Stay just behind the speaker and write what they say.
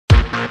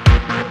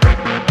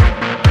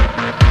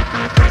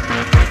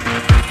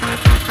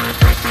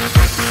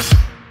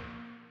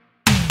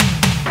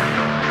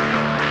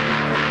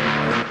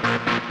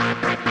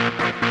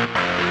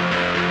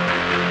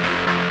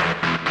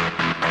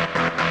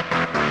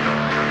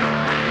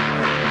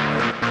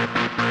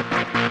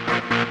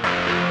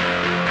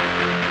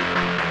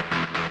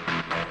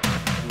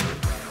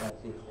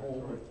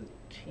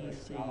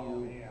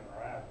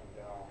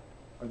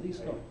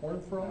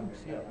Frogs?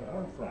 Yeah, the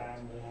Horned Frogs.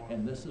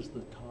 And this is the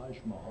Taj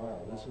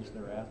Mahal. This is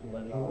their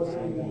athletic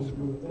facilities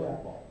for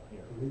football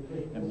here.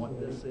 And what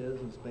this is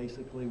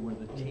basically where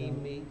the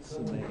team meets,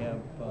 and they have,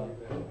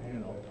 you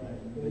know,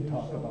 they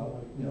talk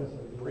about, you know,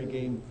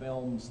 pregame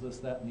films, this,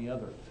 that, and the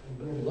other.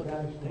 But look,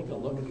 take a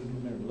look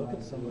at there. Look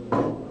at some of the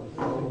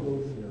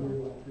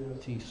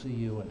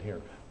TCU in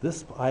here.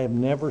 This, I have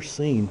never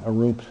seen a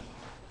room.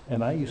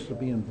 And I used to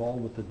be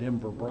involved with the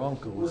Denver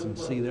Broncos and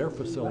see their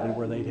facility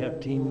where they'd have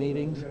team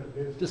meetings.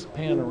 Just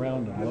pan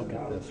around and look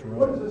at this room.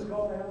 What is this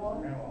called,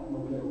 Amon?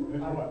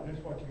 This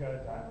is what you got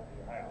at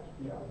your house.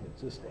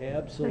 It's just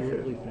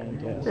absolutely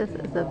fantastic. This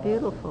is a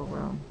beautiful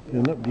room.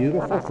 Isn't it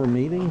beautiful for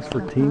meetings,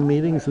 for team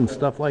meetings and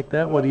stuff like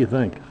that? What do you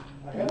think?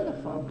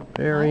 Beautiful.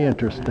 Very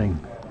interesting.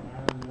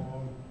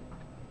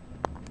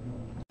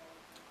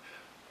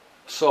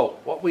 So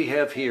what we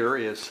have here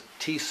is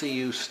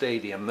TCU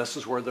Stadium. This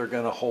is where they're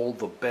going to hold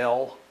the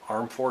Bell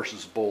Armed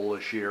Forces Bowl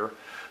this year.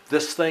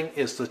 This thing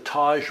is the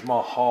Taj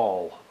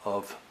Mahal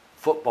of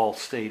football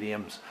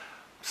stadiums,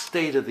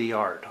 state of the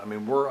art. I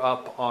mean, we're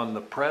up on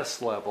the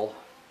press level,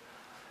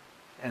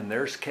 and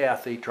there's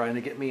Kathy trying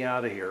to get me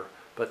out of here.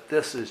 But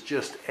this is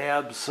just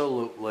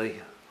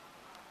absolutely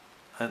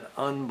an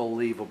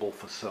unbelievable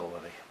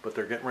facility. But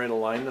they're getting ready to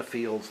line the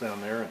fields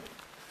down there, and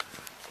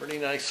pretty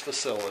nice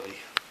facility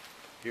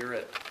here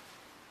at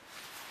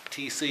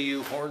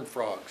TCU Horned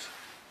Frogs.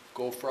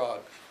 Go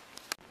Frogs.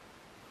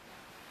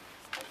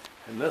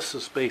 And this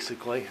is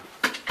basically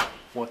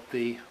what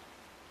the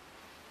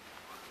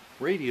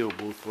radio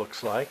booth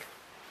looks like,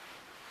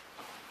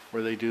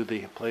 where they do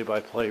the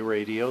play-by-play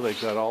radio.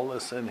 They've got all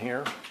this in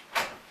here.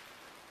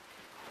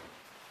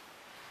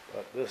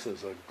 But this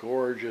is a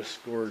gorgeous,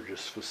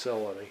 gorgeous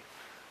facility.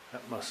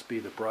 That must be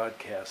the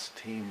broadcast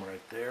team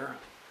right there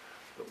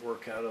that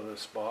work out of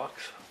this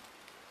box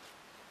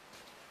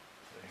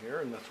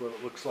here, and that's what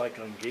it looks like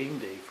on game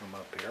day from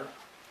up here.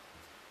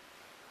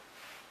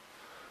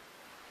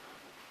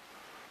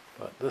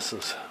 But this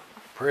is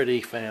pretty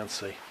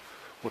fancy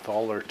with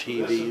all their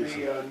TVs. This is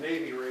the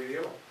Navy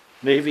radio.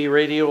 Navy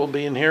radio will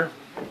be in here.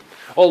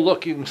 Oh,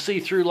 look, you can see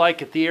through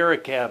like at the Air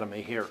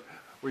Academy here,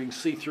 where you can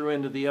see through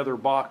into the other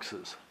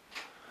boxes.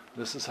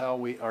 This is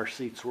how our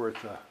seats were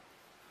at the,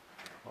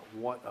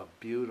 what a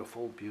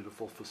beautiful,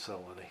 beautiful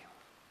facility.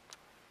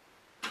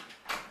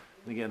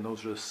 And again,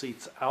 those are the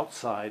seats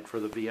outside for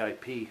the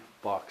VIP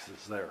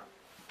boxes there.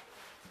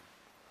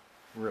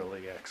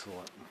 Really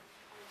excellent.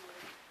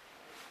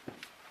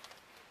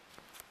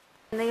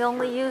 And they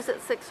only use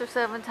it 6 or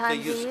 7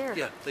 times a year.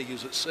 Yeah, they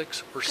use it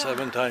 6 or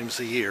 7 times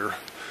a year.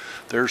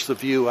 There's the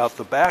view out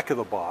the back of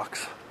the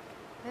box.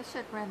 They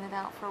should rent it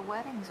out for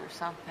weddings or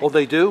something. Oh,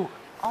 they do?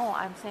 Oh,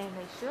 I'm saying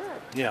they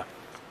should. Yeah.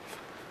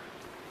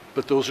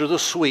 But those are the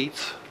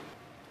suites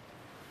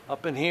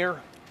up in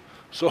here.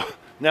 So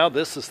now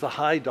this is the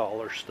high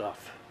dollar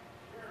stuff.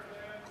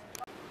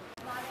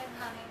 Come on in,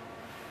 honey.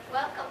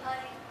 Welcome,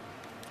 honey.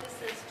 This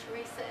is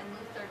Teresa and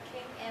Luther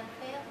King and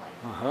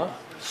family.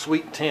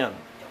 Suite 10.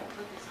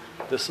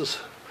 This is,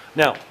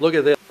 now look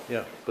at this.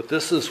 Yeah, but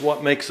this is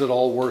what makes it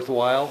all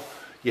worthwhile.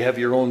 You have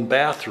your own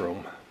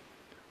bathroom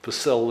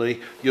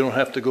facility. You don't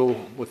have to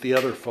go with the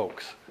other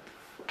folks.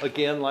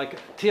 Again, like,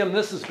 Tim,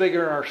 this is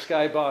bigger than our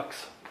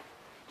skybox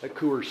at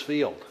Coors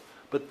Field.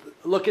 But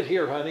look at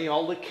here, honey,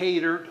 all the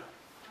catered.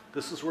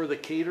 This is where the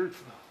catered.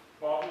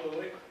 Bob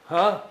Lilly.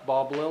 Huh?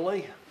 Bob Lilly.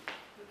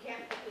 You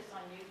can't put this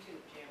on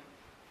YouTube, Jim.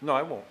 No,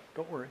 I won't.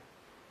 Don't worry.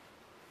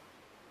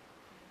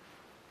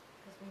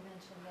 Because we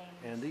mentioned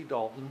names. Andy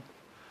Dalton.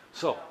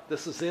 So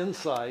this is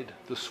inside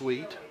the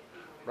suite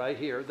right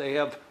here. They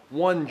have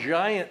one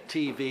giant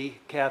TV.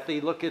 Kathy,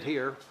 look at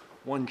here.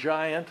 One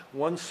giant,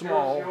 one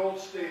small. Here's the old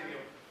stadium.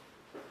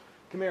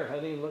 Come here,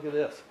 honey, look at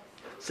this.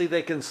 See,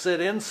 they can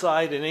sit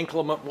inside in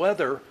inclement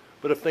weather,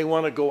 but if they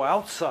want to go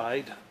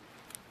outside,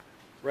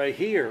 right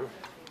here,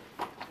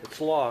 it's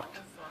locked.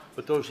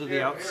 But those are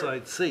the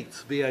outside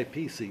seats,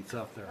 VIP seats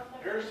out there.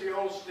 Here's the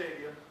old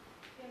stadium.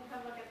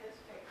 Come look at this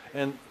picture.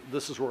 And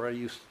this is where I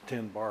used to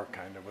tend bar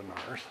kind of in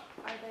ours.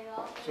 Are they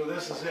all? So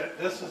this is it.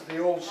 This is the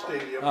old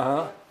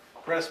stadium.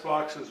 Press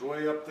box is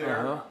way up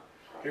there.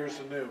 Here's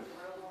the new.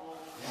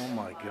 Oh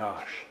my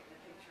gosh.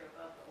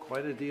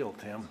 Quite a deal,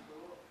 Tim.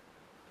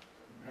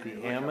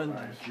 The Amon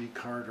G.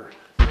 Carter.